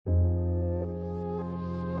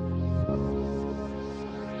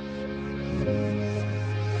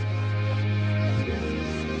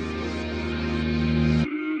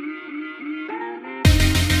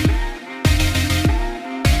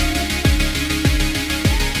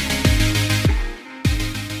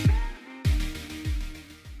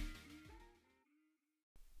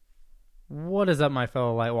What is up, my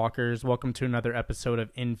fellow Lightwalkers? Welcome to another episode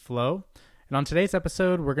of Inflow. And on today's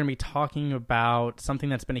episode, we're going to be talking about something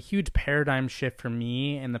that's been a huge paradigm shift for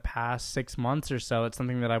me in the past 6 months or so. It's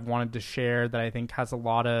something that I've wanted to share that I think has a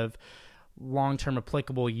lot of long-term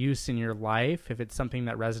applicable use in your life if it's something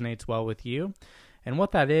that resonates well with you. And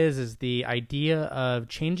what that is the idea of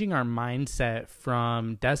changing our mindset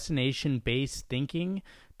from destination-based thinking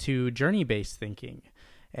to journey-based thinking.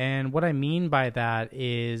 And what I mean by that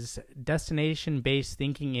is destination-based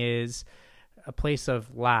thinking is a place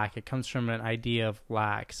of lack. It comes from an idea of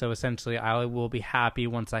lack. So essentially, I will be happy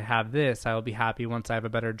once I have this. I will be happy once I have a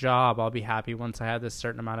better job. I'll be happy once I have this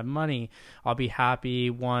certain amount of money. I'll be happy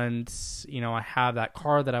once, I have that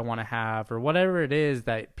car that I want to have, or whatever it is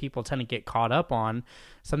that people tend to get caught up on.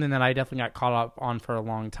 Something that I definitely got caught up on for a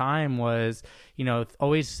long time was,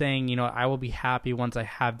 always saying, I will be happy once I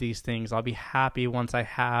have these things. I'll be happy once I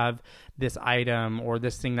have this item or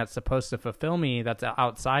this thing that's supposed to fulfill me that's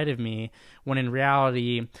outside of me, when in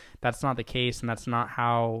reality, that's not the case, and that's not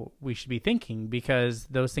how we should be thinking, because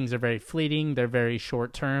those things are very fleeting. They're very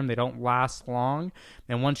short term. They don't last long.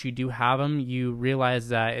 And once you do have them, you realize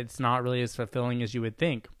that it's not really as fulfilling as you would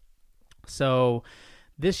think. So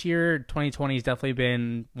this year, 2020, has definitely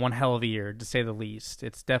been one hell of a year, to say the least.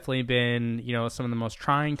 It's definitely been, some of the most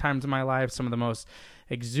trying times of my life, some of the most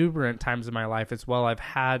exuberant times of my life as well. I've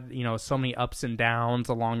had, so many ups and downs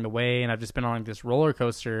along the way, and I've just been on this roller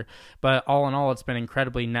coaster. But all in all, it's been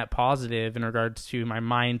incredibly net positive in regards to my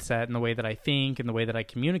mindset and the way that I think and the way that I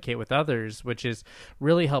communicate with others, which has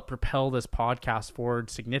really helped propel this podcast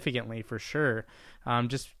forward significantly, for sure.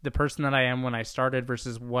 Just the person that I am when I started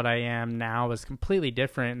versus what I am now is completely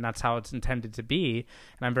different, and that's how it's intended to be.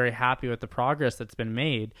 And I'm very happy with the progress that's been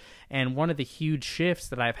made. And one of the huge shifts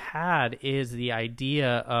that I've had is the idea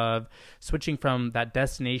of switching from that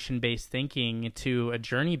destination-based thinking to a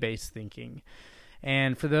journey-based thinking.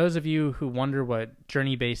 And for those of you who wonder what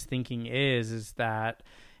journey-based thinking is that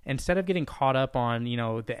instead of getting caught up on,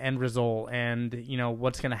 the end result and,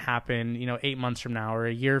 what's going to happen, 8 months from now or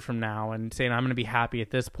a year from now, and saying I'm going to be happy at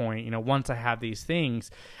this point, once I have these things,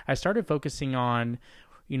 I started focusing on,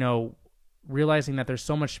 realizing that there's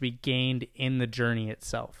so much to be gained in the journey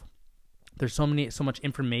itself. There's so much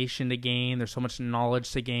information to gain. There's so much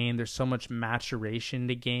knowledge to gain. There's so much maturation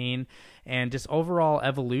to gain, and just overall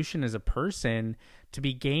evolution as a person to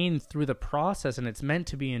be gained through the process, and it's meant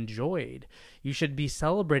to be enjoyed. You should be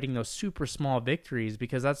celebrating those super small victories,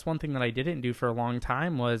 because that's one thing that I didn't do for a long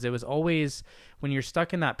time. Was it was always, when you're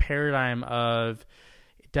stuck in that paradigm of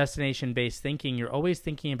destination-based thinking, you're always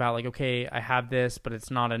thinking about like, okay, I have this, but it's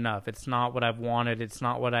not enough. It's not what I've wanted. It's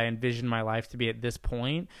not what I envisioned my life to be at this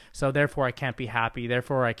point. So therefore I can't be happy.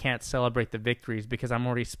 Therefore I can't celebrate the victories, because I'm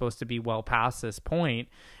already supposed to be well past this point.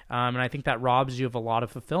 And I think that robs you of a lot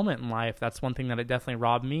of fulfillment in life. That's one thing that it definitely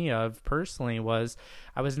robbed me of personally, was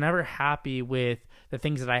I was never happy with the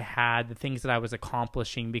things that I had, the things that I was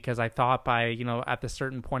accomplishing, because I thought by, at the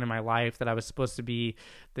certain point in my life that I was supposed to be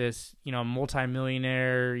this,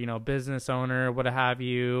 multimillionaire, business owner, what have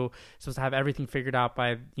you, supposed to have everything figured out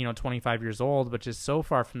by, 25 years old, which is so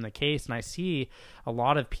far from the case. And I see a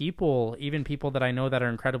lot of people, even people that I know that are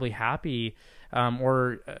incredibly happy,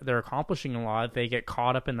 or they're accomplishing a lot, they get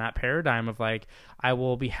caught up in that paradigm of like, I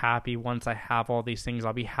will be happy once I have all these things.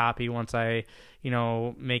 I'll be happy once I,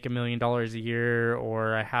 make $1 million a year,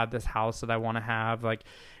 or I have this house that I want to have. Like,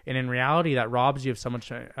 and in reality, that robs you of so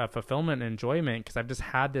much fulfillment and enjoyment, because I've just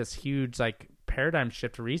had this huge like paradigm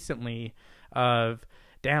shift recently of,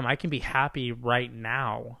 damn, I can be happy right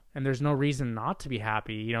now, and there's no reason not to be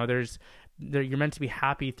happy. You're meant to be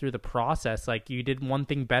happy through the process. Like, you did one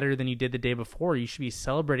thing better than you did the day before, you should be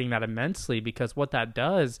celebrating that immensely, because what that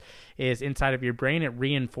does is inside of your brain, it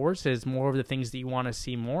reinforces more of the things that you want to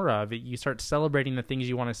see more of. You start celebrating the things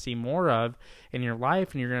you want to see more of in your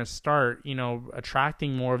life, and you're going to start,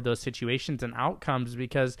 attracting more of those situations and outcomes,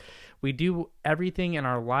 because we do everything in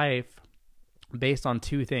our life based on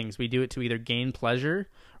two things. We do it to either gain pleasure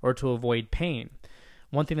or to avoid pain.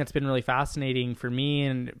 One thing that's been really fascinating for me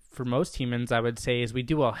and for most humans, I would say, is we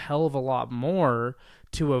do a hell of a lot more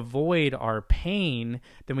to avoid our pain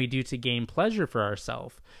than we do to gain pleasure for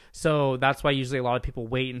ourselves. So that's why usually a lot of people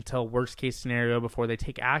wait until worst case scenario before they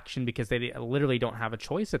take action, because they literally don't have a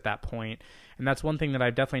choice at that point. And that's one thing that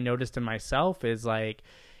I've definitely noticed in myself is like,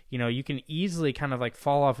 you can easily kind of like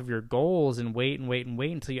fall off of your goals and wait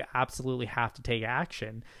until you absolutely have to take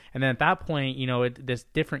action. And then at that point, this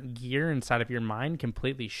different gear inside of your mind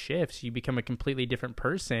completely shifts. You become a completely different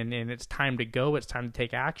person, and it's time to go. It's time to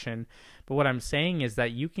take action. But what I'm saying is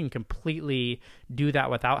that you can completely do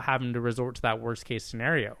that without having to resort to that worst case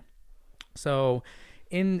scenario. So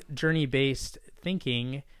in journey-based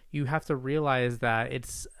thinking, you have to realize that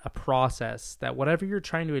it's a process, that whatever you're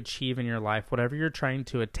trying to achieve in your life, whatever you're trying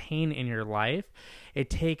to attain in your life, it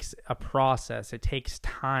takes a process. It takes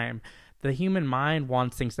time. The human mind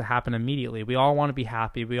wants things to happen immediately. We all want to be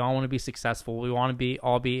happy. We all want to be successful. We want to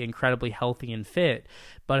all be incredibly healthy and fit.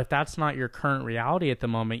 But if that's not your current reality at the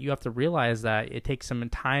moment, you have to realize that it takes some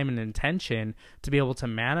time and intention to be able to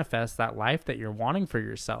manifest that life that you're wanting for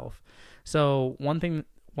yourself. So one thing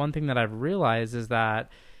that I've realized is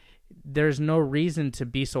that there's no reason to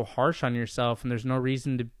be so harsh on yourself, and there's no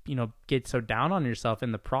reason to, get so down on yourself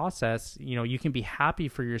in the process. You can be happy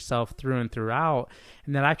for yourself through and throughout,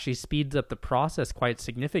 and that actually speeds up the process quite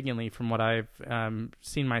significantly from what I've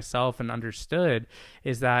seen myself and understood,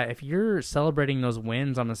 is that if you're celebrating those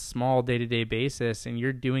wins on a small day-to-day basis and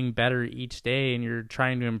you're doing better each day and you're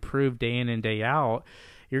trying to improve day in and day out,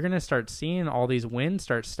 you're going to start seeing all these wins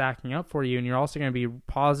start stacking up for you, and you're also going to be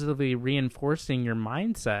positively reinforcing your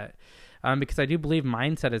mindset. Because I do believe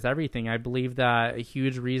mindset is everything. I believe that a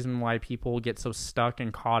huge reason why people get so stuck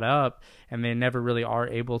and caught up and they never really are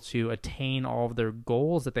able to attain all of their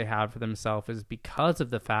goals that they have for themselves is because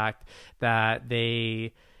of the fact that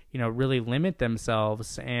they really limit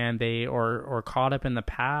themselves, and they or caught up in the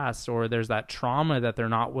past, or there's that trauma that they're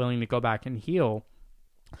not willing to go back and heal.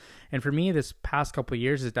 And for me, this past couple of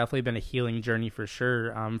years has definitely been a healing journey for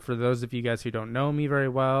sure. For those of you guys who don't know me very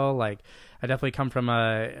well, I definitely come from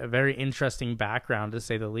a very interesting background, to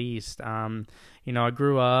say the least. I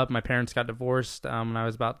grew up, my parents got divorced when I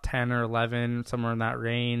was about 10 or 11, somewhere in that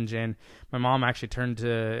range. And my mom actually turned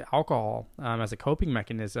to alcohol as a coping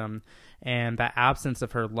mechanism. And that absence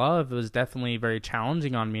of her love was definitely very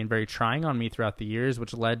challenging on me and very trying on me throughout the years,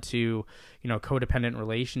 which led to, codependent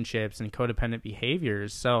relationships and codependent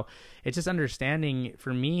behaviors. So it's just understanding,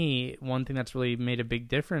 for me, one thing that's really made a big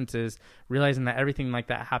difference is realizing that everything like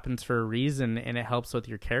that happens for a reason, and it helps with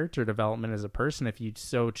your character development as a person if you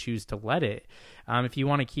so choose to let it. If you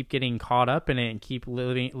want to keep getting caught up in it and keep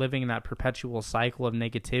living in that perpetual cycle of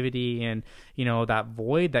negativity and, that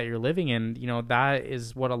void that you're living in, that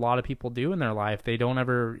is what a lot of people do in their life. They don't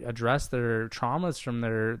ever address their traumas from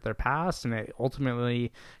their past, and it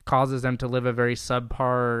ultimately causes them to live a very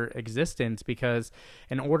subpar existence, because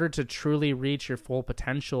in order to truly reach your full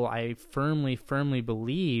potential, I firmly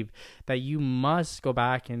believe that you must go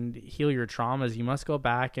back and heal your traumas. You must go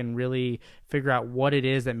back and really figure out what it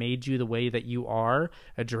is that made you the way that you are,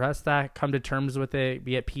 address that, come to terms with it,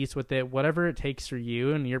 be at peace with it, whatever it takes for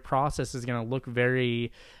you. And your process is going to look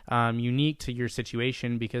very unique to your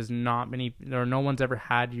situation, because no one's ever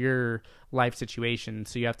had your life situation.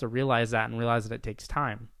 So you have to realize that, and realize that it takes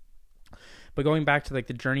time. But going back to the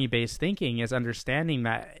journey-based thinking is understanding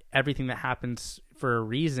that everything that happens for a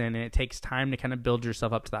reason, and it takes time to kind of build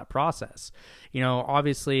yourself up to that process.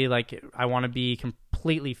 Obviously, I want to be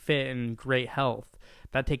completely fit and great health.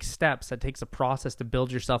 That takes steps. That takes a process to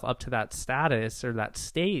build yourself up to that status or that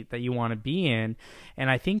state that you want to be in.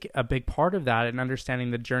 And I think a big part of that, and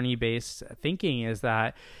understanding the journey-based thinking, is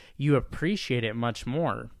that you appreciate it much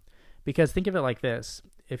more. Because think of it like this.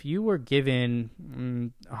 If you were given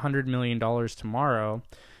 $100 million tomorrow,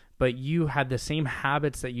 but you had the same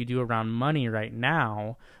habits that you do around money right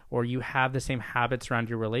now, or you have the same habits around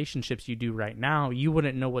your relationships you do right now, you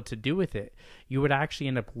wouldn't know what to do with it. You would actually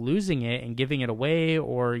end up losing it and giving it away,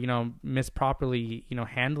 or, misproperly,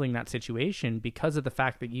 handling that situation, because of the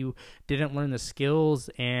fact that you didn't learn the skills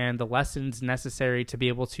and the lessons necessary to be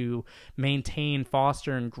able to maintain,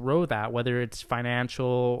 foster, and grow that, whether it's financial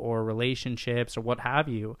or relationships or what have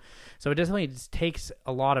you. So it definitely just takes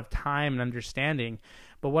a lot of time and understanding.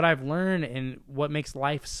 But what I've learned, and what makes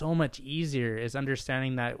life so much easier, is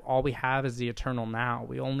understanding that all we have is the eternal now.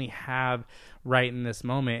 We only have right in this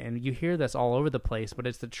moment. And you hear this all over the place, but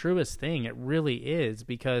it's the truest thing. It really is,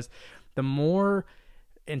 because the more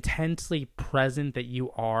intensely present that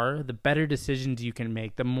you are, the better decisions you can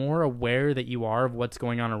make, the more aware that you are of what's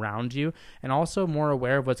going on around you, and also more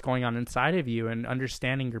aware of what's going on inside of you, and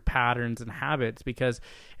understanding your patterns and habits. Because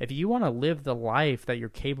if you want to live the life that you're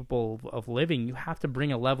capable of living, you have to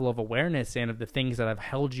bring a level of awareness in of the things that have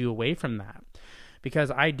held you away from that.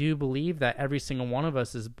 Because I do believe that every single one of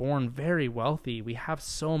us is born very wealthy. We have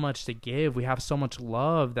so much to give. We have so much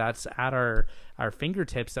love that's at our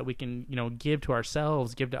fingertips that we can, give to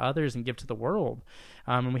ourselves, give to others, and give to the world.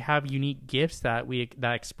 And we have unique gifts that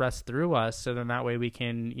express through us. So then that way we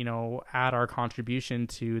can, add our contribution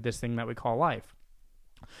to this thing that we call life.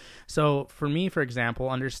 So for me, for example,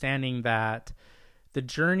 understanding that the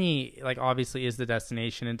journey, like, obviously is the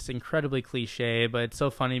destination. It's incredibly cliche, but it's so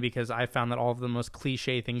funny because I found that all of the most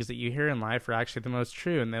cliche things that you hear in life are actually the most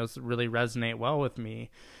true, and those really resonate well with me.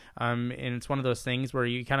 And it's one of those things where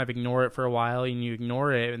you kind of ignore it for a while, and you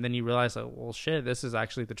ignore it, and then you realize, oh, well, shit, this is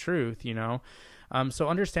actually the truth, you know? So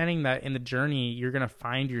understanding that in the journey, you're going to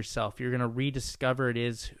find yourself. You're going to rediscover it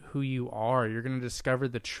is who you are. You're going to discover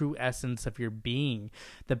the true essence of your being,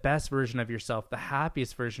 the best version of yourself, the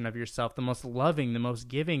happiest version of yourself, the most loving, the most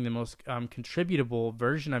giving, the most contributable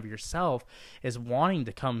version of yourself is wanting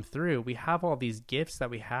to come through. We have all these gifts that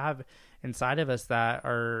we have inside of us that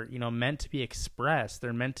are, you know, meant to be expressed.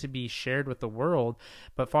 They're meant to be shared with the world.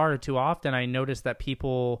 But far too often, I notice that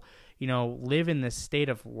people, you know, live in this state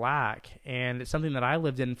of lack, and it's something that I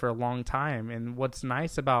lived in for a long time. And what's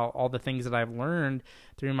nice about all the things that I've learned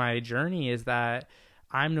through my journey is that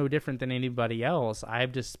I'm no different than anybody else.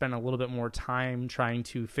 I've just spent a little bit more time trying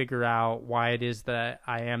to figure out why it is that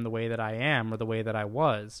I am the way that I am, or the way that I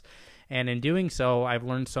was. And in doing so, I've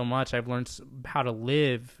learned so much. I've learned how to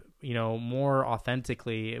live, you know, more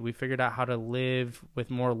authentically. We figured out how to live with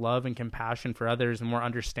more love and compassion for others and more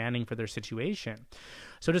understanding for their situation.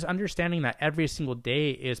 So just understanding that every single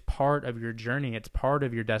day is part of your journey. It's part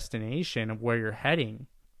of your destination of where you're heading.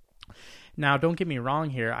 Now, don't get me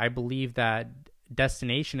wrong here. I believe that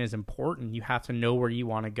destination is important. You have to know where you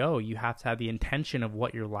want to go. You have to have the intention of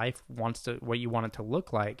what your life what you want it to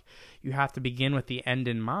look like. You have to begin with the end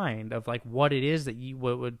in mind of like what it is that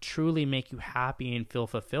what would truly make you happy and feel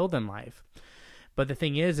fulfilled in life. But the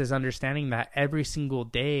thing is understanding that every single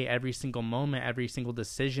day, every single moment, every single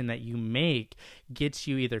decision that you make gets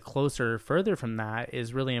you either closer or further from that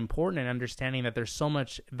is really important, and understanding that there's so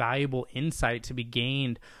much valuable insight to be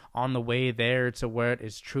gained on the way there to where it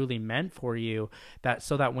is truly meant for you, that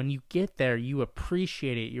so that when you get there, you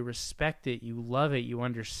appreciate it, you respect it, you love it, you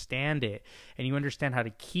understand it, and you understand how to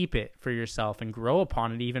keep it for yourself and grow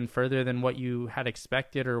upon it even further than what you had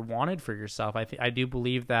expected or wanted for yourself. I do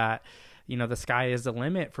believe that, you know, the sky is the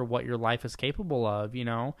limit for what your life is capable of. You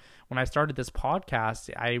know, when I started this podcast,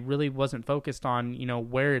 I really wasn't focused on, you know,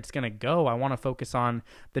 where it's going to go. I want to focus on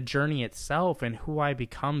the journey itself and who I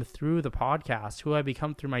become through the podcast, who I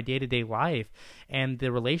become through my day-to-day life, and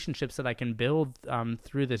the relationships that I can build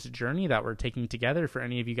through this journey that we're taking together for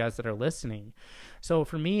any of you guys that are listening. So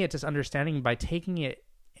for me, it's just understanding by taking it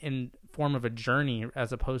in form of a journey,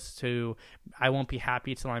 as opposed to I won't be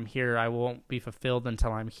happy till I'm here, I won't be fulfilled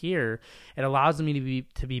until I'm here. It allows me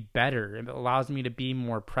to be better. It allows me to be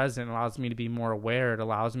more present. It allows me to be more aware. It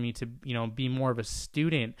allows me to, you know, be more of a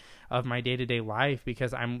student of my day-to-day life,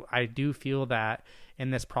 because I do feel that in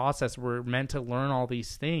this process we're meant to learn all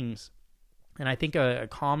these things. And I think a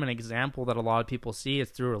common example that a lot of people see is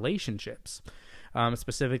through relationships,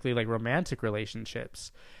 specifically like romantic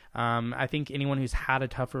relationships. I think anyone who's had a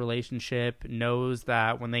tough relationship knows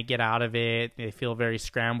that when they get out of it, they feel very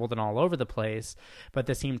scrambled and all over the place. But at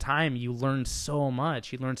the same time, you learn so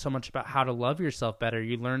much. You learn so much about how to love yourself better.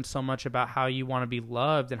 You learn so much about how you want to be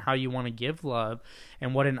loved and how you want to give love,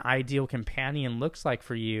 and what an ideal companion looks like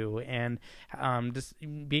for you. And just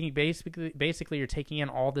being basically you're taking in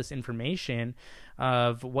all this information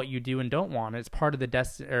of what you do and don't want. It's part of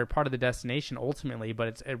the part of the destination ultimately, but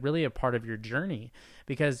it's really a part of your journey,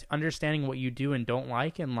 because understanding what you do and don't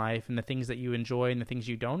like in life, and the things that you enjoy and the things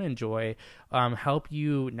you don't enjoy, help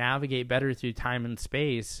you navigate better through time and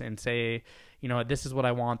space, and say, you know, this is what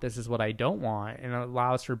I want, this is what I don't want, and it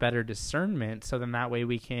allows for better discernment. So then that way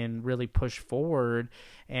we can really push forward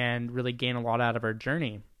and really gain a lot out of our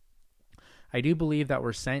journey. I do believe that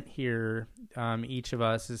we're sent here, each of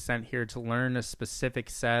us is sent here to learn a specific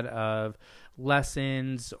set of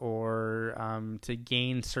lessons, or to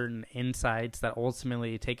gain certain insights that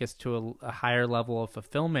ultimately take us to a higher level of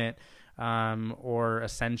fulfillment, or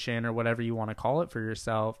ascension, or whatever you want to call it for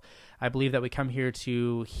yourself. I believe that we come here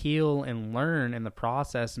to heal and learn in the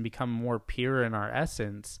process, and become more pure in our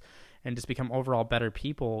essence, and just become overall better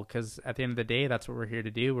people, because at the end of the day, that's what we're here to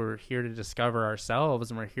do. We're here to discover ourselves,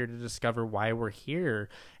 and we're here to discover why we're here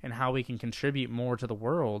and how we can contribute more to the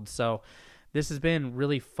world. So this has been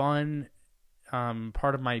really fun.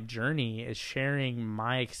 Part of my journey is sharing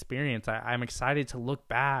my experience. I'm excited to look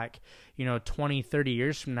back, 20, 30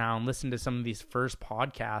 years from now, and listen to some of these first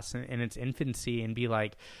podcasts in its infancy, and be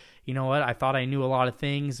like, you know what, I thought I knew a lot of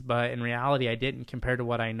things, but in reality I didn't, compared to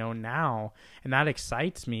what I know now. And that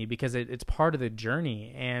excites me, because it's part of the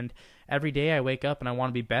journey. And every day I wake up and I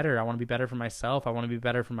want to be better. I want to be better for myself. I want to be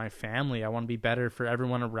better for my family. I want to be better for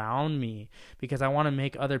everyone around me, because I want to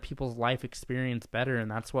make other people's life experience better.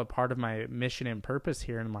 And that's what part of my mission and purpose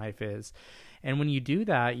here in life is. And when you do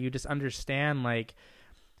that, you just understand, like,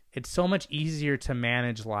 it's so much easier to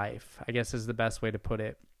manage life, I guess is the best way to put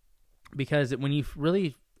it. Because when you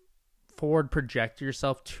really forward project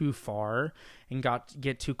yourself too far and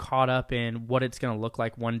get too caught up in what it's going to look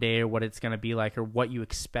like one day or what it's going to be like or what you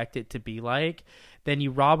expect it to be like, then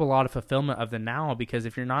you rob a lot of fulfillment of the now, because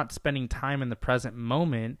if you're not spending time in the present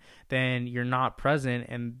moment, then you're not present,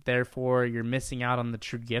 and therefore you're missing out on the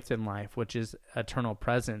true gift in life, which is eternal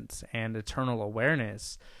presence and eternal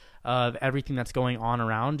awareness of everything that's going on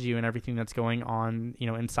around you and everything that's going on,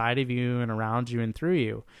 inside of you and around you and through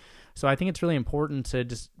you. So I think it's really important to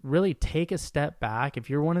just really take a step back. If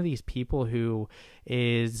you're one of these people who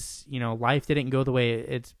is, life didn't go the way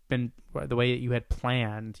it's been, the way that you had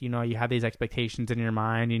planned, you have these expectations in your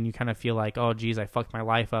mind and you kind of feel like, oh, geez, I fucked my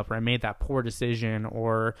life up, or I made that poor decision,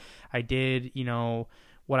 or I did,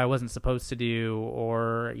 what I wasn't supposed to do,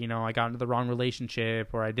 or, I got into the wrong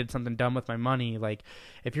relationship, or I did something dumb with my money. Like,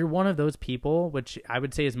 if you're one of those people, which I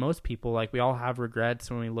would say is most people, like, we all have regrets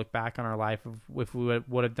when we look back on our life of if we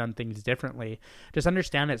would have done things differently. Just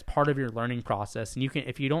understand it's part of your learning process. And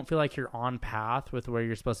if you don't feel like you're on path with where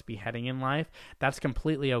you're supposed to be heading in life, that's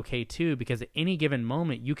completely okay too, because at any given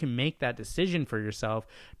moment, you can make that decision for yourself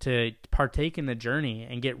to partake in the journey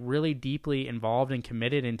and get really deeply involved and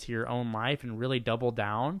committed into your own life and really double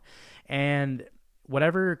down. And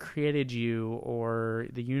whatever created you, or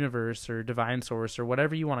the universe or divine source or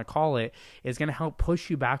whatever you want to call it, is going to help push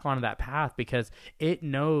you back onto that path, because it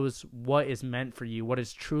knows what is meant for you, what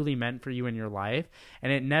is truly meant for you in your life.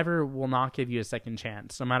 And it never will not give you a second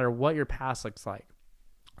chance, no matter what your past looks like.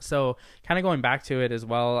 So kind of going back to it as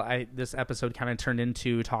well, this episode kind of turned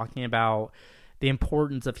into talking about the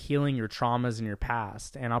importance of healing your traumas in your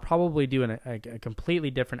past. And I'll probably do a completely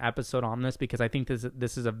different episode on this, because I think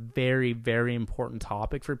this is a very, very important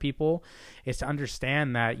topic for people, is to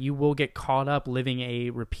understand that you will get caught up living a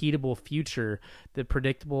repeatable future, the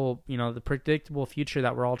predictable future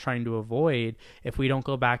that we're all trying to avoid, if we don't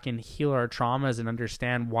go back and heal our traumas and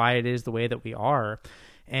understand why it is the way that we are.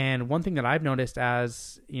 And one thing that I've noticed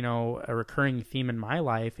as, a recurring theme in my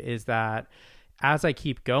life is that as I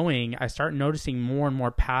keep going, I start noticing more and more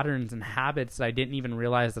patterns and habits that I didn't even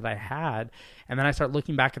realize that I had. And then I start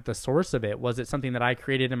looking back at the source of it. Was it something that I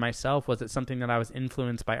created in myself? Was it something that I was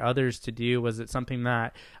influenced by others to do? Was it something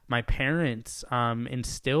that my parents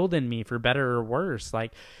instilled in me, for better or worse?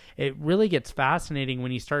 Like, it really gets fascinating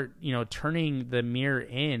when you start, turning the mirror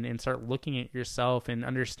in and start looking at yourself and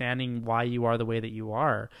understanding why you are the way that you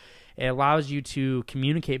are. It allows you to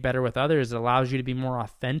communicate better with others. It allows you to be more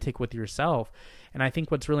authentic with yourself. And I think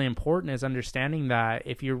what's really important is understanding that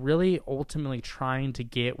if you're really ultimately trying to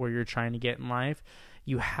get where you're trying to get in life,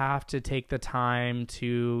 you have to take the time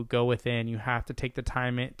to go within. You have to take the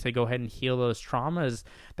time to go ahead and heal those traumas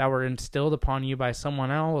that were instilled upon you by someone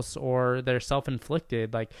else, or they're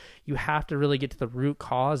self-inflicted. Like, you have to really get to the root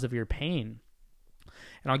cause of your pain.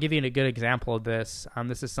 And I'll give you a good example of this.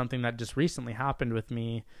 This is something that just recently happened with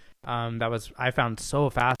me. I found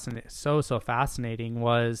so fascinating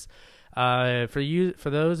was, for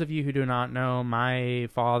those of you who do not know, my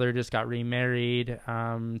father just got remarried,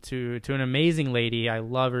 to an amazing lady. I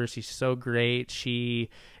love her. She's so great.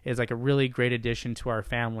 She is like a really great addition to our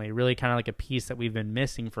family, really kind of like a piece that we've been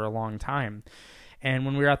missing for a long time. And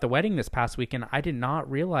when we were at the wedding this past weekend, I did not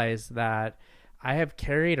realize that I have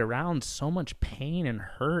carried around so much pain and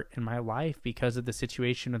hurt in my life because of the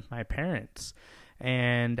situation with my parents.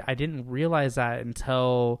 And I didn't realize that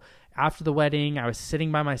until after the wedding. I was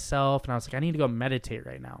sitting by myself and I was like, I need to go meditate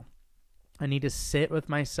right now. I need to sit with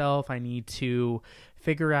myself. I need to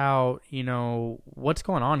figure out, what's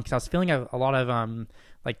going on. Because I was feeling a lot of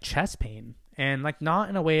like chest pain. And like, not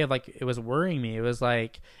in a way of like it was worrying me. It was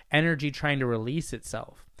like energy trying to release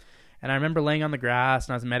itself. And I remember laying on the grass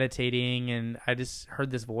and I was meditating, and I just heard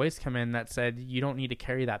this voice come in that said, you don't need to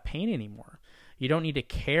carry that pain anymore. You don't need to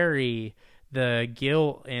carry the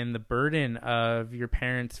guilt and the burden of your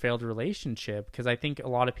parents' failed relationship. Because I think a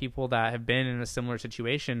lot of people that have been in a similar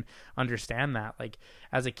situation understand that. Like,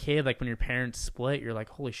 as a kid, like when your parents split, you're like,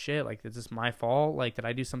 holy shit, like, is this my fault? Like, did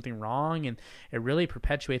I do something wrong? And it really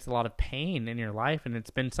perpetuates a lot of pain in your life. And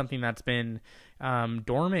it's been something that's been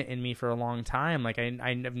dormant in me for a long time. Like,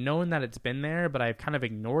 I've known that it's been there, but I've kind of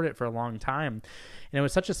ignored it for a long time. And it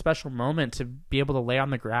was such a special moment to be able to lay on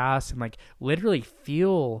the grass and like literally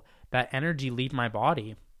feel that energy leave my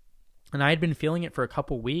body. And I had been feeling it for a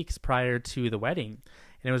couple weeks prior to the wedding.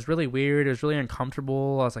 And it was really weird. It was really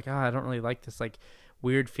uncomfortable. I was like, I don't really like this like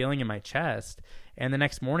weird feeling in my chest. And the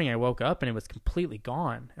next morning I woke up and it was completely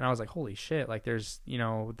gone. And I was like, holy shit, like there's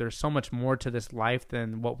so much more to this life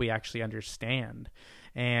than what we actually understand.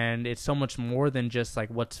 And it's so much more than just like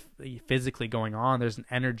what's physically going on. There's an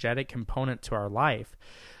energetic component to our life.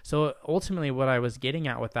 So ultimately what I was getting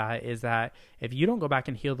at with that is that if you don't go back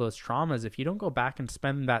and heal those traumas, if you don't go back and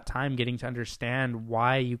spend that time getting to understand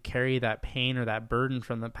why you carry that pain or that burden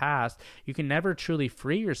from the past, you can never truly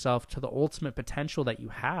free yourself to the ultimate potential that you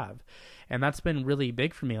have. And that's been really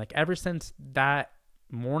big for me. Like ever since that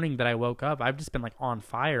morning that I woke up, I've just been like on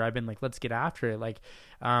fire. I've been like, let's get after it. Like,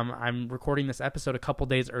 I'm recording this episode a couple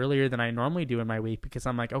days earlier than I normally do in my week because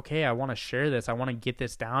I'm like, okay, I want to share this. I want to get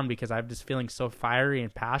this down because I'm just feeling so fiery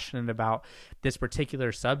and passionate about this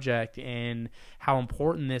particular subject and how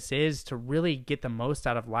important this is to really get the most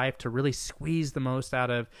out of life, to really squeeze the most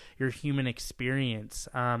out of your human experience.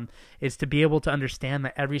 Is to be able to understand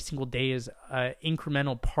that every single day is an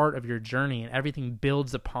incremental part of your journey and everything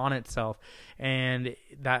builds upon itself. And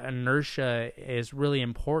that inertia is really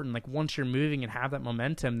important. Like once you're moving and have that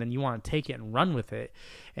momentum, then you want to take it and run with it.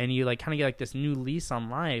 And you like kind of get like this new lease on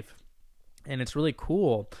life. And it's really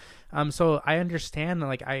cool. So I understand that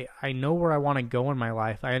like I know where I want to go in my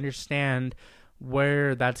life. I understand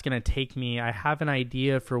where that's going to take me. I have an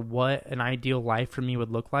idea for what an ideal life for me would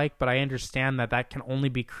look like, but I understand that that can only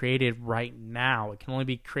be created right now. It can only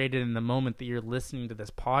be created in the moment that you're listening to this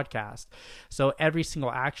podcast. So every single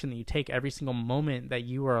action that you take, every single moment that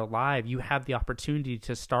you are alive, you have the opportunity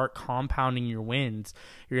to start compounding your wins.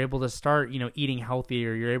 You're able to start, eating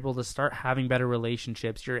healthier. You're able to start having better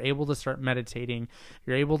relationships. You're able to start meditating.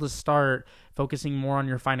 You're able to start focusing more on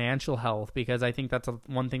your financial health, because I think that's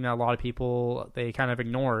one thing that a lot of people, they kind of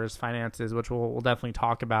ignore is finances, which we'll definitely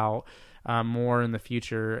talk about more in the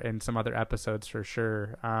future in some other episodes for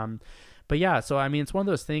sure. But yeah, so I mean, it's one of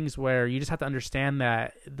those things where you just have to understand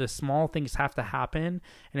that the small things have to happen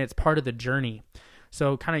and it's part of the journey.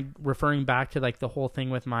 So kind of referring back to like the whole thing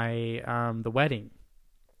with my, the wedding,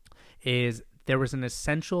 is there was an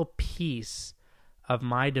essential piece of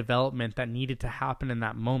my development that needed to happen in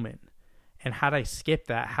that moment. And had I skipped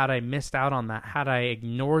that, had I missed out on that, had I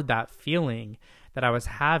ignored that feeling that I was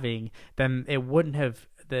having, then it wouldn't have,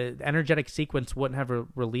 the energetic sequence wouldn't have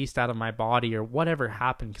released out of my body or whatever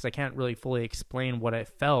happened, because I can't really fully explain what I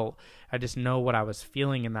felt. I just know what I was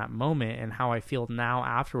feeling in that moment and how I feel now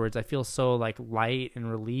afterwards. I feel so like light and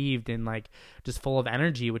relieved and like just full of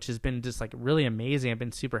energy, which has been just like really amazing. I've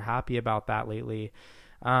been super happy about that lately.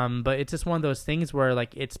 But it's just one of those things where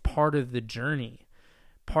like it's part of the journey.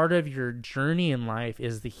 Part of your journey in life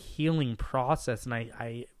is the healing process. And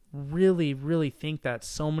I really, really think that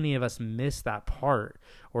so many of us miss that part,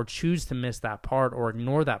 or choose to miss that part, or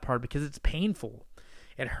ignore that part because it's painful.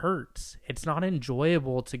 It hurts. It's not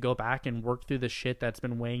enjoyable to go back and work through the shit that's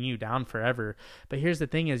been weighing you down forever. But here's the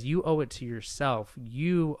thing is, you owe it to yourself.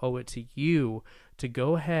 You owe it to you to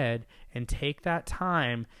go ahead and take that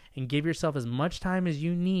time and give yourself as much time as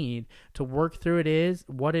you need to work through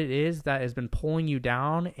what it is that has been pulling you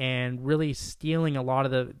down and really stealing a lot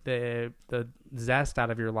of the zest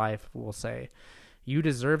out of your life, we'll say. You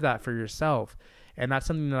deserve that for yourself. And that's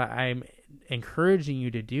something that I'm encouraging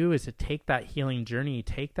you to do, is to take that healing journey,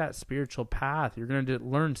 take that spiritual path. You're going to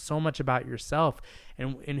learn so much about yourself.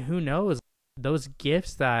 And who knows, those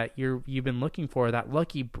gifts that you've been looking for, that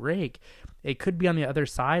lucky break, it could be on the other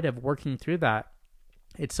side of working through that.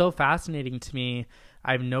 It's so fascinating to me.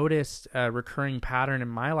 I've noticed a recurring pattern in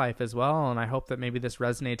my life as well, and I hope that maybe this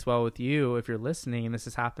resonates well with you if you're listening and this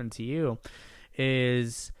has happened to you,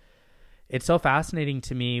 is it's so fascinating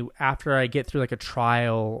to me after I get through like a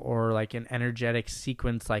trial or like an energetic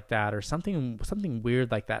sequence like that, or something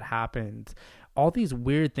weird like that happens. All these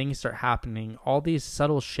weird things start happening, all these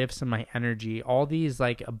subtle shifts in my energy, all these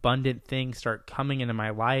like abundant things start coming into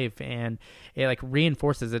my life, and it like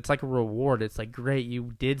reinforces. It's like a reward. It's like, great,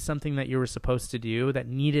 you did something that you were supposed to do that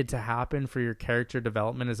needed to happen for your character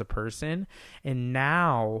development as a person, and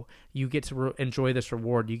now you get to enjoy this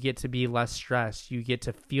reward. You get to be less stressed. You get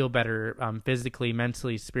to feel better physically,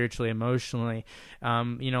 mentally, spiritually, emotionally.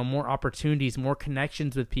 More opportunities, more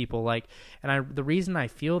connections with people. The reason I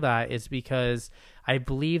feel that is because I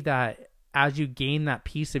believe that as you gain that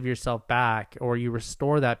piece of yourself back, or you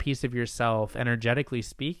restore that piece of yourself, energetically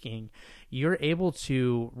speaking, you're able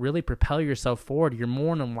to really propel yourself forward. You're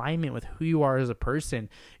more in alignment with who you are as a person.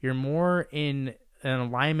 You're more in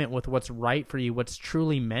alignment with what's right for you, what's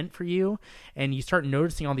truly meant for you. And you start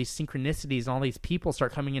noticing all these synchronicities and all these people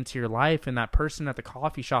start coming into your life, and that person at the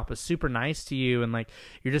coffee shop is super nice to you, and like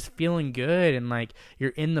you're just feeling good and like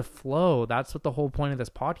you're in the flow. That's what the whole point of this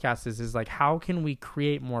podcast is like, how can we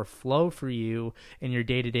create more flow for you in your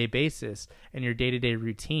day-to-day basis, in your day-to-day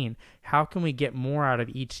routine? How can we get more out of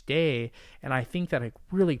each day? And I think that a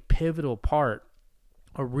really pivotal part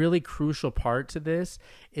a really crucial part to this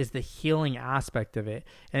is the healing aspect of it.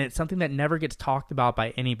 And it's something that never gets talked about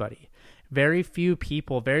by anybody. Very few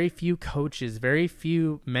people, very few coaches, very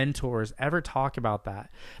few mentors ever talk about that.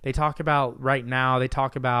 They talk about right now, they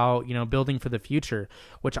talk about, building for the future,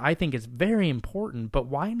 which I think is very important. But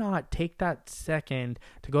why not take that second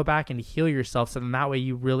to go back and heal yourself, so then that way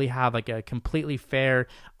you really have like a completely fair,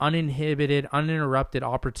 uninhibited, uninterrupted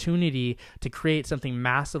opportunity to create something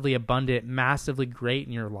massively abundant, massively great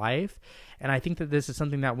in your life. And I think that this is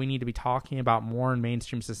something that we need to be talking about more in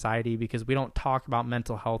mainstream society, because we don't talk about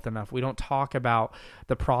mental health enough. We don't talk about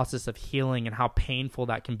the process of healing and how painful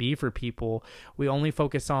that can be for people. We only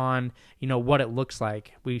focus on, what it looks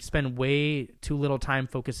like. We spend way too little time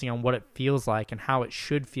focusing on what it feels like and how it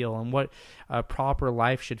should feel and what a proper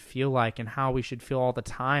life should feel like and how we should feel all the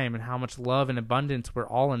time and how much love and abundance we're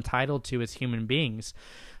all entitled to as human beings.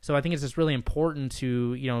 So I think it's just really important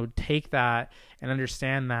to, take that and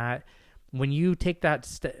understand that when you take that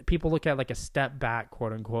people look at like a step back,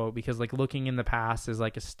 quote unquote, because like looking in the past is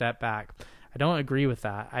like a step back. I don't agree with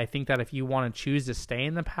that. I think that if you want to choose to stay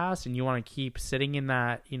in the past and you want to keep sitting in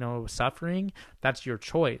that, suffering, that's your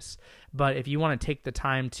choice. But if you want to take the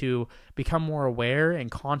time to become more aware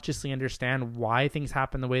and consciously understand why things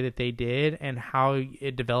happened the way that they did and how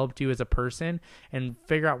it developed you as a person and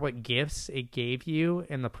figure out what gifts it gave you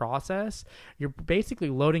in the process, you're basically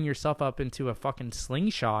loading yourself up into a fucking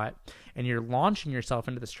slingshot and you're launching yourself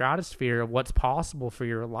into the stratosphere of what's possible for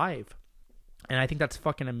your life. And I think that's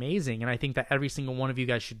fucking amazing. And I think that every single one of you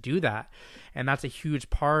guys should do that. And that's a huge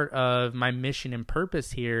part of my mission and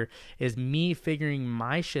purpose here, is me figuring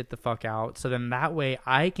my shit the fuck out. So then that way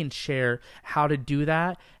I can share how to do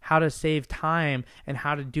that, how to save time, and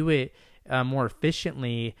how to do it more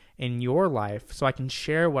efficiently in your life, so I can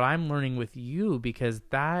share what I'm learning with you, because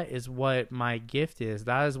that is what my gift is.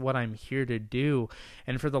 That is what I'm here to do.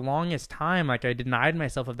 And for the longest time, like, I denied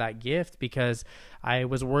myself of that gift because I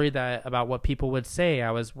was worried about what people would say.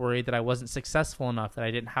 I was worried that I wasn't successful enough, that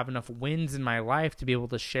I didn't have enough wins in my life to be able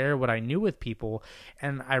to share what I knew with people.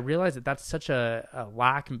 And I realized that that's such a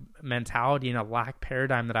lack mentality and a lack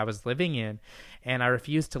paradigm that I was living in. And I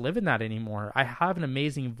refuse to live in that anymore. I have an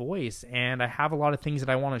amazing voice and I have a lot of things that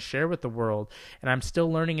I want to share with the world, and I'm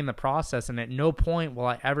still learning in the process. And at no point will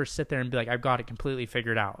I ever sit there and be like, I've got it completely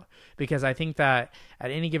figured out, because I think that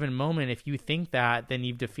at any given moment, if you think that, then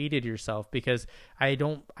you've defeated yourself, because I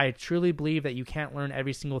truly believe that you can't learn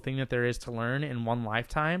every single thing that there is to learn in one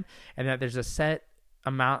lifetime, and that there's a set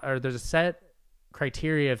amount, or there's a set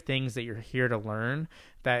criteria of things that you're here to learn,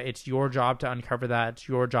 that it's your job to uncover that, it's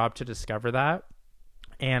your job to discover that.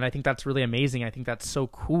 And I think that's really amazing. I think that's so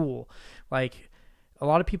cool. Like, a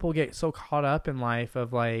lot of people get so caught up in life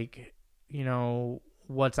of like,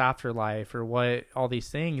 what's after life or what, all these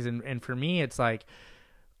things. And for me, it's like,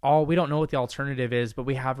 we don't know what the alternative is, but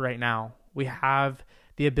we have right now. We have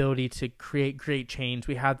the ability to create great change.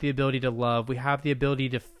 We have the ability to love. We have the ability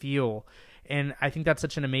to feel. And I think that's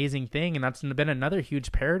such an amazing thing. And that's been another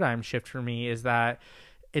huge paradigm shift for me, is that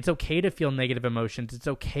it's okay to feel negative emotions. It's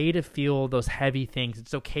okay to feel those heavy things.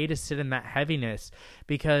 It's okay to sit in that heaviness,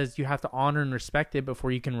 because you have to honor and respect it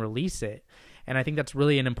before you can release it. And I think that's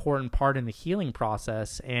really an important part in the healing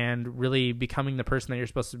process, and really becoming the person that you're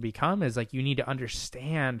supposed to become is like, you need to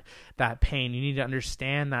understand that pain. You need to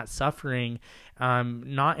understand that suffering,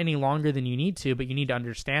 not any longer than you need to, but you need to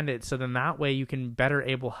understand it. So then that way you can better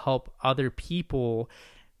able help other people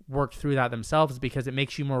work through that themselves, because it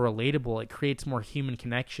makes you more relatable. It creates more human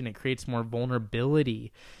connection. It creates more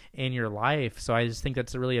vulnerability in your life. So I just think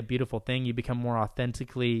that's really a beautiful thing. You become more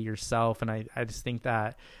authentically yourself. And I just think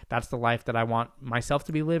that that's the life that I want myself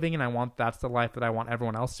to be living. And that's the life that I want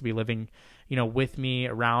everyone else to be living, with me,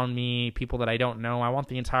 around me, people that I don't know. I want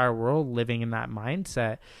the entire world living in that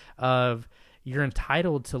mindset of, you're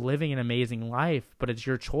entitled to living an amazing life, but it's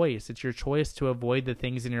your choice. It's your choice to avoid the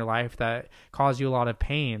things in your life that cause you a lot of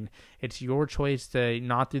pain. It's your choice to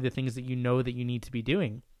not do the things that you know that you need to be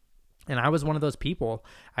doing. And I was one of those people.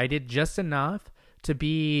 I did just enough to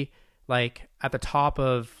be like at the top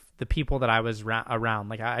of the people that I was around.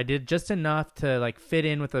 Like, I did just enough to like fit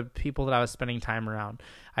in with the people that I was spending time around.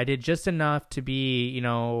 I did just enough to be,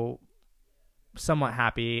 somewhat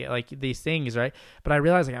happy, like these things, right? But I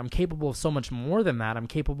realized like I'm capable of so much more than that. I'm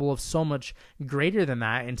capable of so much greater than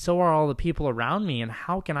that, and so are all the people around me. And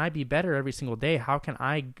how can I be better every single day? How can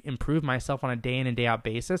I improve myself on a day in and day out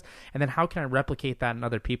basis? And then how can I replicate that in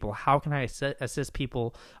other people? How can I assist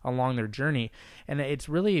people along their journey? And it's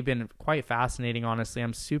really been quite fascinating, honestly.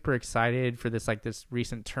 I'm super excited for this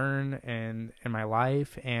recent turn in my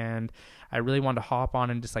life, and I really wanted to hop on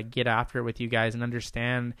and just like get after it with you guys and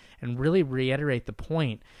understand and really reiterate the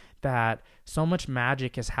point that so much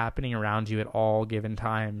magic is happening around you at all given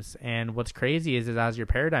times. And what's crazy is as your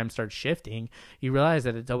paradigm starts shifting, you realize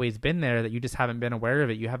that it's always been there, that you just haven't been aware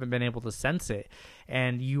of it. You haven't been able to sense it.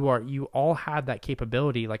 And you all have that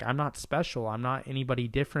capability. Like, I'm not special. I'm not anybody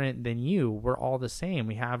different than you. We're all the same.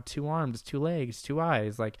 We have 2 arms, 2 legs, 2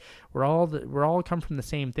 eyes. Like, we're all come from the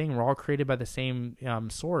same thing. We're all created by the same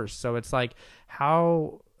source. So it's like,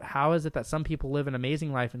 how is it that some people live an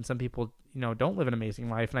amazing life and some people, don't live an amazing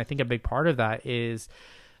life? And I think a big part of that is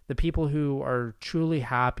the people who are truly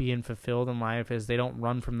happy and fulfilled in life is they don't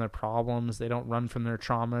run from their problems. They don't run from their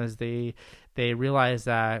traumas. They realize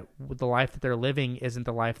that the life that they're living isn't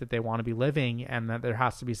the life that they want to be living, and that there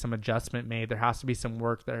has to be some adjustment made. There has to be some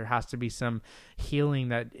work. There has to be some healing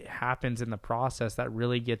that happens in the process that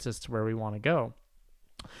really gets us to where we want to go.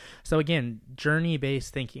 So again,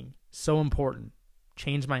 journey-based thinking, so important.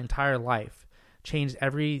 Changed my entire life. Changed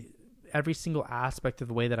every single aspect of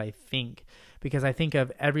the way that I think, because I think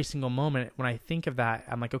of every single moment. When I think of that,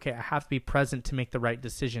 I'm like, okay, I have to be present to make the right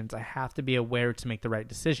decisions. I have to be aware to make the right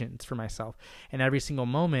decisions for myself. And every single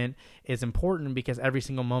moment is important because every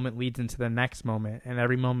single moment leads into the next moment. And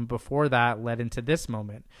every moment before that led into this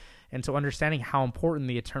moment. And so understanding how important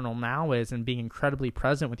the eternal now is and being incredibly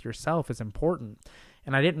present with yourself is important.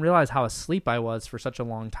 And I didn't realize how asleep I was for such a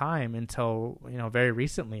long time until, very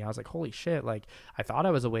recently. I was like, holy shit, like I thought I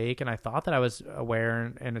was awake and I thought that I was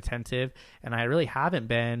aware and attentive, and I really haven't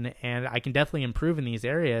been, and I can definitely improve in these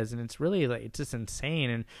areas. And it's really like, it's just insane.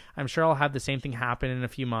 And I'm sure I'll have the same thing happen in a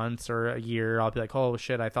few months or a year. I'll be like, oh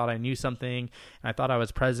shit, I thought I knew something and I thought I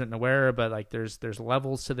was present and aware, but like there's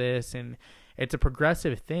levels to this, and it's a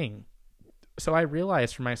progressive thing. So I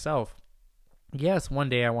realized for myself, yes, one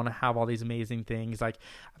day I want to have all these amazing things. Like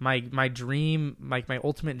my dream, like my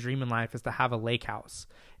ultimate dream in life is to have a lake house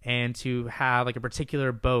and to have like a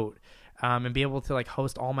particular boat, and be able to like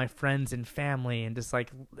host all my friends and family and just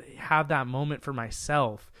like have that moment for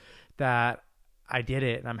myself that I did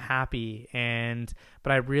it and I'm happy.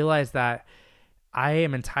 But I realized that I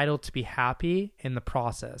am entitled to be happy in the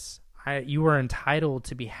process. You are entitled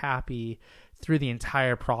to be happy through the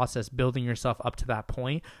entire process, building yourself up to that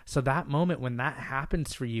point. So that moment when that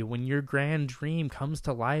happens for you, when your grand dream comes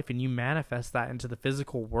to life and you manifest that into the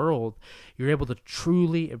physical world, you're able to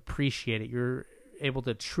truly appreciate it. You're able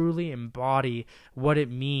to truly embody what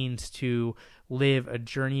it means to live a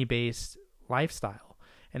journey-based lifestyle.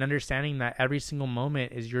 And understanding that every single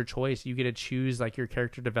moment is your choice. You get to choose like your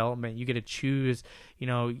character development. You get to choose,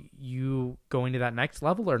 you going to that next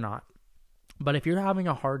level or not. But if you're having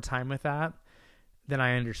a hard time with that, then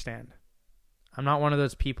I understand. I'm not one of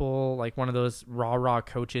those people, like one of those rah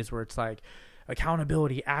coaches where it's like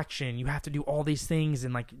accountability, action, you have to do all these things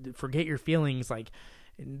and like forget your feelings. Like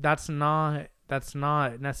that's not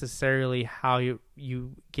necessarily how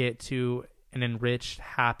you get to an enriched,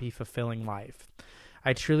 happy, fulfilling life.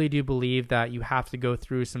 I truly do believe that you have to go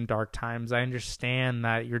through some dark times. I understand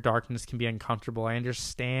that your darkness can be uncomfortable. I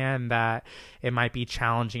understand that it might be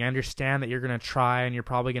challenging. I understand that you're going to try and you're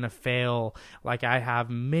probably going to fail. Like I have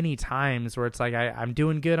many times where it's like I'm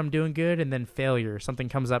doing good, and then failure. Something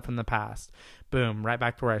comes up from the past. Boom, right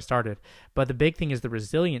back to where I started. But the big thing is the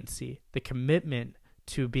resiliency, the commitment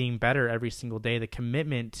to being better every single day, the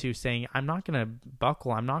commitment to saying, I'm not going to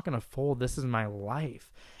buckle, I'm not going to fold, this is my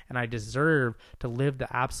life. And I deserve to live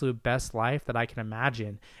the absolute best life that I can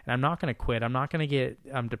imagine. And I'm not going to quit. I'm not going to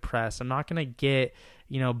get depressed. I'm not going to get,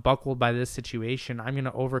 buckled by this situation. I'm going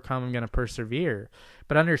to overcome. I'm going to persevere.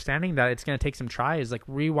 But understanding that it's going to take some tries, like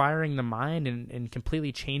rewiring the mind and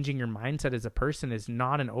completely changing your mindset as a person is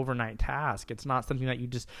not an overnight task. It's not something that you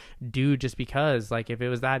just do just because. Like if it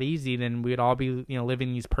was that easy, then we'd all be,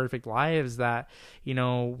 living these perfect lives that,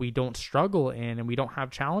 we don't struggle in and we don't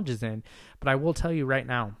have challenges in. But I will tell you right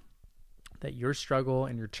now, that your struggle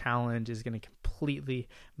and your challenge is going to completely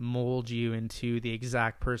mold you into the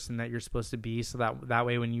exact person that you're supposed to be. So that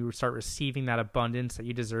way, when you start receiving that abundance that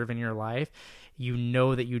you deserve in your life, you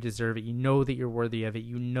know that you deserve it. You know that you're worthy of it.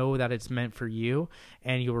 You know that it's meant for you,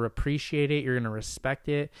 and you'll appreciate it. You're going to respect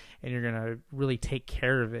it, and you're going to really take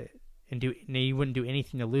care of it. And you wouldn't do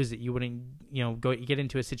anything to lose it. You wouldn't, go get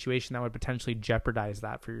into a situation that would potentially jeopardize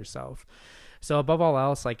that for yourself. So above all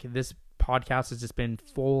else, like this podcast has just been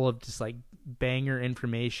full of just like banger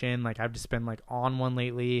information. Like I've just been like on one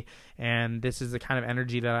lately, and this is the kind of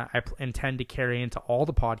energy that I intend to carry into all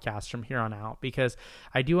the podcasts from here on out, because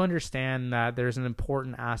I do understand that there's an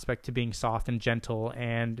important aspect to being soft and gentle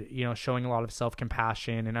and, showing a lot of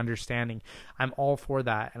self-compassion and understanding. I'm all for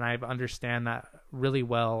that, and I understand that really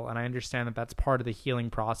well, and I understand that that's part of the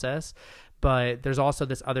healing process. But there's also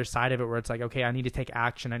this other side of it where it's like, okay, I need to take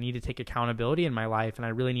action. I need to take accountability in my life, and I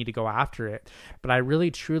really need to go after it. But I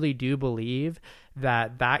really, truly do believe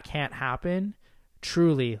that that can't happen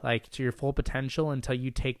truly, like, to your full potential until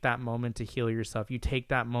you take that moment to heal yourself. You take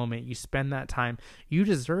that moment, you spend that time. You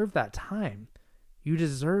deserve that time. You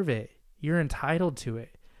deserve it. You're entitled to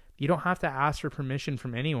it. You don't have to ask for permission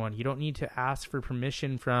from anyone. You don't need to ask for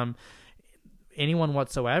permission from anyone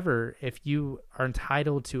whatsoever if you are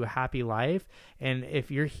entitled to a happy life. And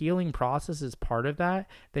if your healing process is part of that,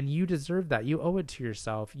 then you deserve that. You owe it to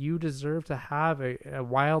yourself. You deserve to have a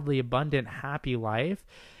wildly abundant, happy life.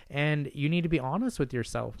 And you need to be honest with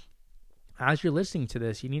yourself. As you're listening to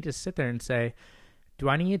this, you need to sit there and say, do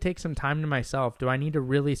I need to take some time to myself? Do I need to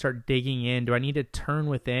really start digging in? Do I need to turn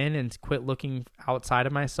within and quit looking outside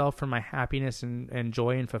of myself for my happiness and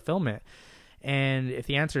joy and fulfillment? And if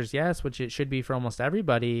the answer is yes, which it should be for almost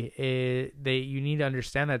everybody, you need to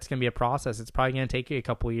understand that it's going to be a process. It's probably going to take you a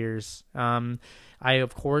couple years. I,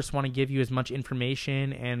 of course, want to give you as much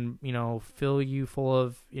information and, fill you full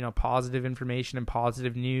of, positive information and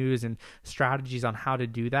positive news and strategies on how to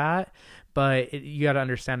do that. But you got to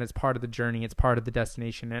understand it's part of the journey. It's part of the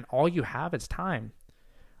destination. And all you have is time.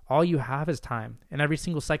 All you have is time. And every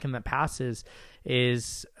single second that passes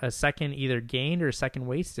is a second either gained or a second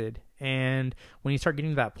wasted. And when you start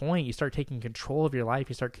getting to that point, you start taking control of your life.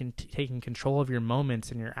 You start taking control of your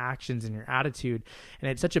moments and your actions and your attitude.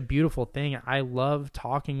 And it's such a beautiful thing. I love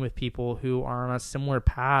talking with people who are on a similar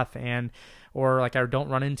path, or like I don't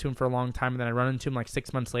run into them for a long time, and then I run into them like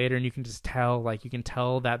 6 months later, and you can just tell,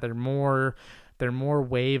 that they're more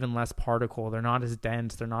wave and less particle. They're not as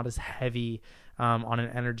dense. They're not as heavy on an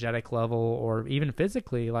energetic level, or even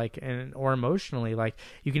physically, or emotionally. Like,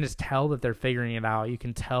 you can just tell that they're figuring it out. You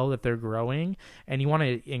can tell that they're growing, and you want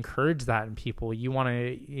to encourage that in people. You want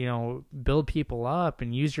to, build people up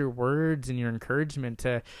and use your words and your encouragement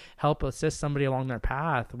to help assist somebody along their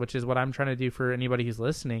path, which is what I'm trying to do for anybody who's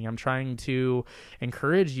listening. I'm trying to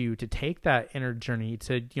encourage you to take that inner journey,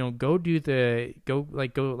 to, go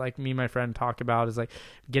like me and my friend talk about, is like,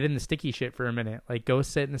 get in the sticky shit for a minute. Like, go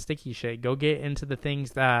sit in the sticky shit. Go get into the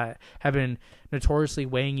things that have been notoriously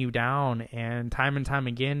weighing you down and time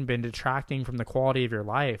again been detracting from the quality of your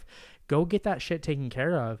life. Go get that shit taken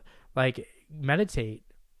care of. Like, meditate,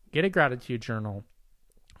 get a gratitude journal.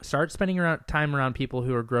 Start spending time around people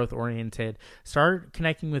who are growth oriented. Start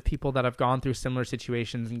connecting with people that have gone through similar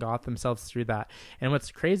situations and got themselves through that. And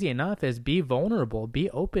what's crazy enough is be vulnerable, be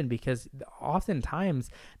open, because oftentimes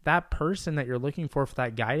that person that you're looking for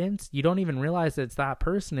that guidance, you don't even realize that it's that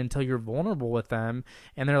person until you're vulnerable with them.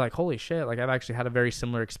 And they're like, holy shit, like, I've actually had a very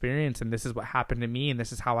similar experience, and this is what happened to me, and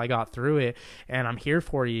this is how I got through it, and I'm here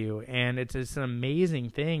for you. And it's an amazing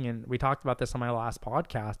thing. And we talked about this on my last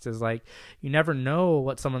podcast, is like, you never know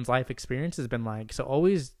what someone's life experience has been like. So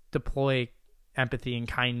always deploy empathy and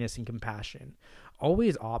kindness and compassion.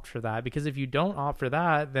 Always opt for that, because if you don't opt for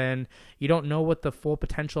that, then you don't know what the full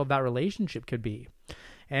potential of that relationship could be.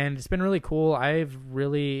 And it's been really cool. I've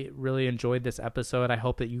really, really enjoyed this episode. I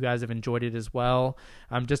hope that you guys have enjoyed it as well.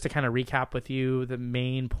 Just to kind of recap with you the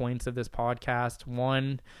main points of this podcast.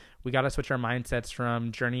 One, we got to switch our mindsets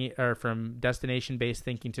from destination-based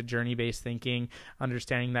thinking to journey-based thinking,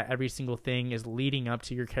 understanding that every single thing is leading up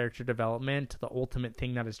to your character development, to the ultimate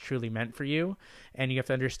thing that is truly meant for you. And you have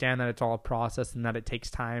to understand that it's all a process, and that it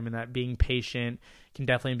takes time, and that being patient can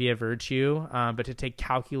definitely be a virtue. But to take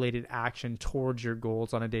calculated action towards your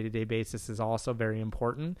goals on a day-to-day basis is also very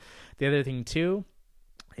important. The other thing too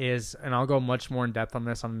is, and I'll go much more in depth on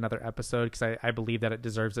this on another episode, because I believe that it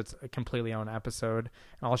deserves its completely own episode,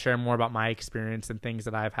 and I'll share more about my experience and things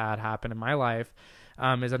that I've had happen in my life,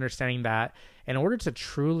 is understanding that in order to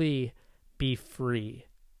truly be free,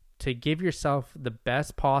 to give yourself the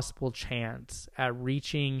best possible chance at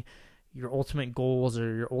reaching your ultimate goals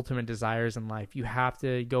or your ultimate desires in life, you have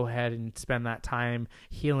to go ahead and spend that time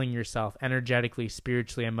healing yourself energetically,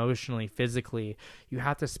 spiritually, emotionally, physically. You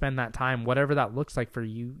have to spend that time, whatever that looks like for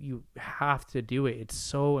you. You have to do it. It's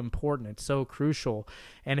so important. It's so crucial.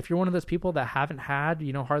 And if you're one of those people that haven't had,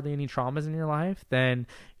 hardly any traumas in your life, then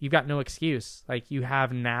you've got no excuse. Like, you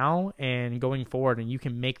have now and going forward, and you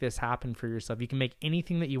can make this happen for yourself. You can make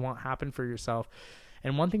anything that you want happen for yourself.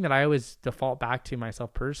 And one thing that I always default back to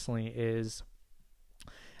myself personally is,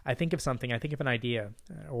 I think of an idea,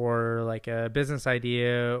 or like a business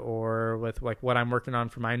idea, or with like what I'm working on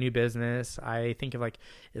for my new business. I think of like,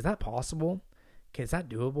 is that possible? Okay, is that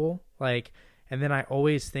doable? Like, And then I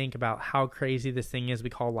always think about how crazy this thing is we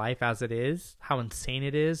call life as it is, how insane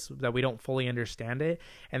it is that we don't fully understand it.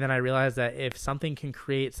 And then I realize that if something can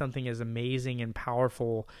create something as amazing and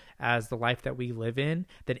powerful as the life that we live in,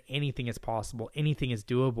 then anything is possible, anything is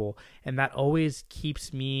doable. And that always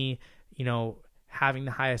keeps me, having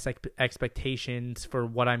the highest expectations for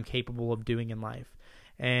what I'm capable of doing in life,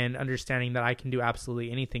 and understanding that I can do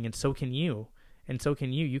absolutely anything, and so can you. And so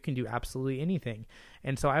can you. You can do absolutely anything.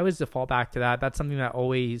 And so I always default back to that. That's something that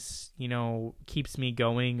always, keeps me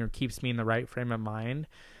going or keeps me in the right frame of mind.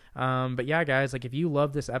 But yeah, guys, like if you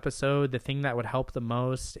love this episode, the thing that would help the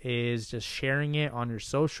most is just sharing it on your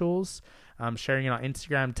socials, sharing it on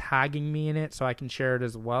Instagram, tagging me in it so I can share it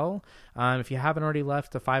as well. If you haven't already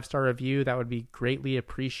left a 5-star review, that would be greatly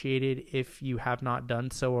appreciated if you have not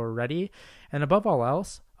done so already. And above all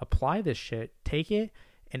else, apply this shit. Take it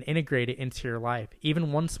and integrate it into your life.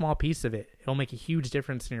 Even one small piece of it, it'll make a huge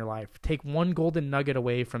difference in your life. Take one golden nugget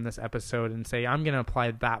away from this episode and say, I'm going to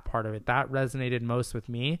apply that part of it. That resonated most with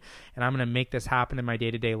me, and I'm going to make this happen in my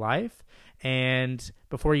day-to-day life. And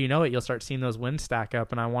before you know it, you'll start seeing those wins stack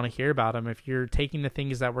up, and I want to hear about them. If you're taking the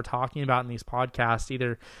things that we're talking about in these podcasts,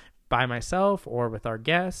 either by myself or with our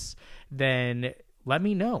guests, then let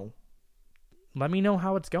me know. Let me know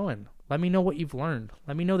how it's going. Let me know what you've learned.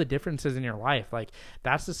 Let me know the differences in your life. Like,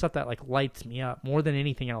 that's the stuff that like lights me up more than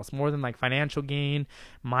anything else, more than like financial gain.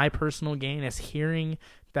 My personal gain is hearing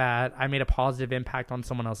that I made a positive impact on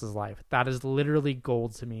someone else's life. That is literally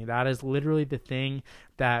gold to me. That is literally the thing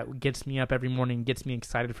that gets me up every morning, gets me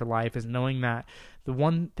excited for life, is knowing that the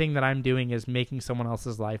one thing that I'm doing is making someone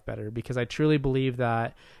else's life better. Because I truly believe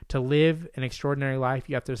that to live an extraordinary life,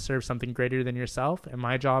 you have to serve something greater than yourself. And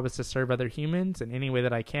my job is to serve other humans in any way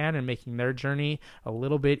that I can and making their journey a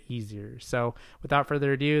little bit easier. So without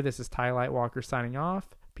further ado, this is Ty Lightwalker signing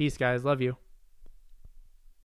off. Peace, guys. Love you.